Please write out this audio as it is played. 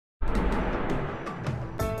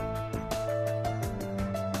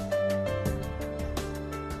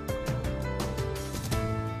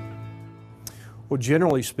Well,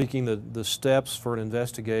 generally speaking, the steps for an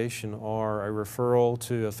investigation are a referral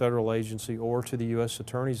to a federal agency or to the U.S.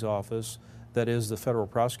 Attorney's Office, that is the federal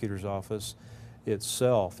prosecutor's office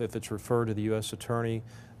itself. If it's referred to the U.S. Attorney,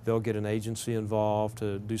 they'll get an agency involved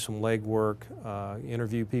to do some legwork,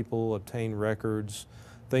 interview people, obtain records,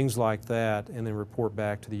 things like that, and then report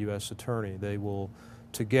back to the U.S. Attorney. They will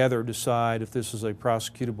together decide if this is a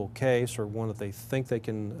prosecutable case or one that they think they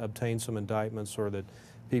can obtain some indictments or that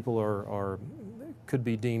people could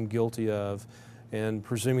be deemed guilty of, and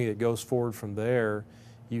presuming it goes forward from there,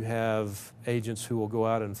 you have agents who will go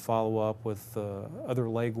out and follow up with other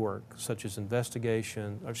legwork such as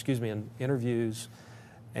and interviews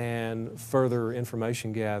and further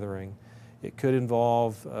information gathering. It could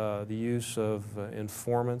involve the use of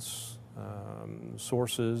informants,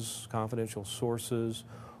 sources, confidential sources,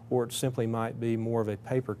 or it simply might be more of a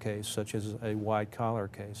paper case such as a white-collar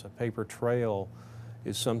case. A paper trail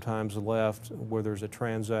is sometimes left where there's a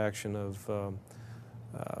transaction of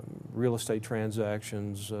real estate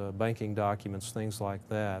transactions, banking documents, things like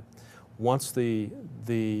that. Once the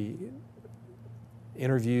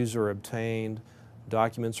interviews are obtained,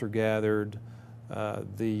 documents are gathered,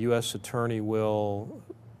 the U.S. Attorney will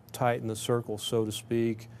tighten the circle, so to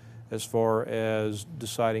speak, as far as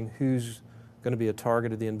deciding who's going to be a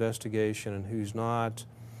target of the investigation and who's not.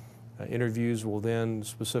 Interviews will then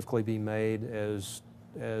specifically be made as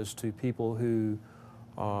to people who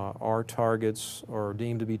are targets or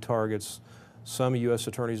deemed to be targets. Some U.S.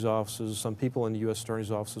 Attorney's offices, some people in the U.S.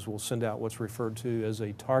 Attorney's offices will send out what's referred to as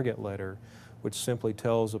a target letter, which simply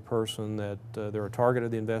tells a person that they're a target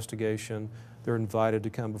of the investigation, they're invited to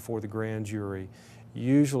come before the grand jury.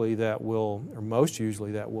 Usually that will, or most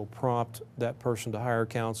usually that will prompt that person to hire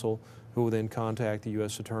counsel, who will then contact the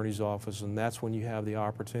U.S. Attorney's office, and that's when you have the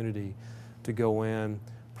opportunity to go in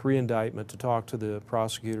pre-indictment to talk to the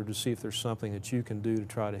prosecutor to see if there's something that you can do to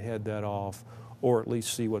try to head that off or at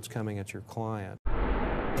least see what's coming at your client.